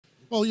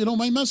Well, you know,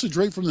 my message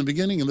right from the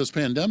beginning of this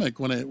pandemic,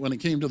 when it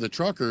came to the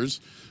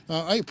truckers,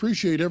 I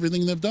appreciate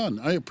everything they've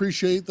done. I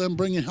appreciate them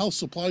bringing health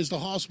supplies to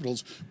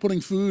hospitals, putting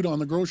food on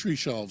the grocery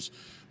shelves.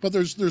 But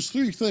there's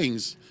three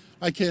things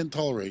I can't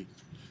tolerate.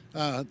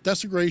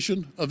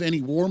 Desecration of any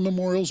war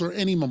memorials or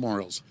any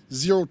memorials.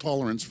 Zero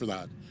tolerance for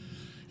that.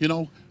 You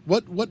know,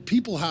 what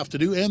people have to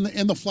do, and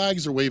the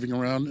flags are waving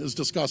around, is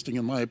disgusting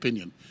in my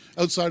opinion.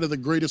 Outside of the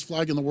greatest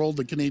flag in the world,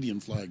 the Canadian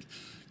flag.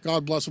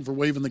 God bless them for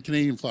waving the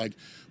Canadian flag.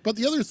 But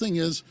the other thing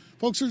is,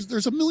 folks,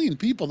 there's a million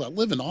people that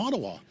live in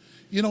Ottawa.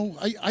 You know,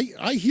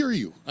 I hear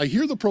you. I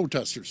hear the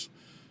protesters.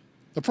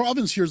 The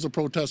province hears the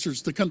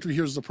protesters. The country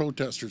hears the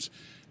protesters.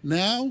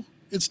 Now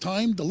it's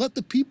time to let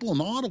the people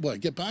in Ottawa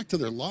get back to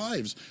their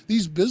lives.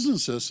 These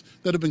businesses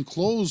that have been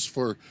closed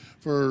for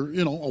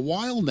you know, a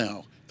while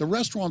now, the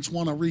restaurants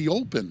want to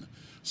reopen.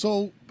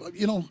 So,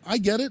 you know, I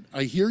get it.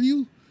 I hear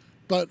you.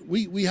 But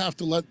we have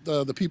to let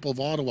the people of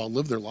Ottawa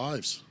live their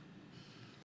lives.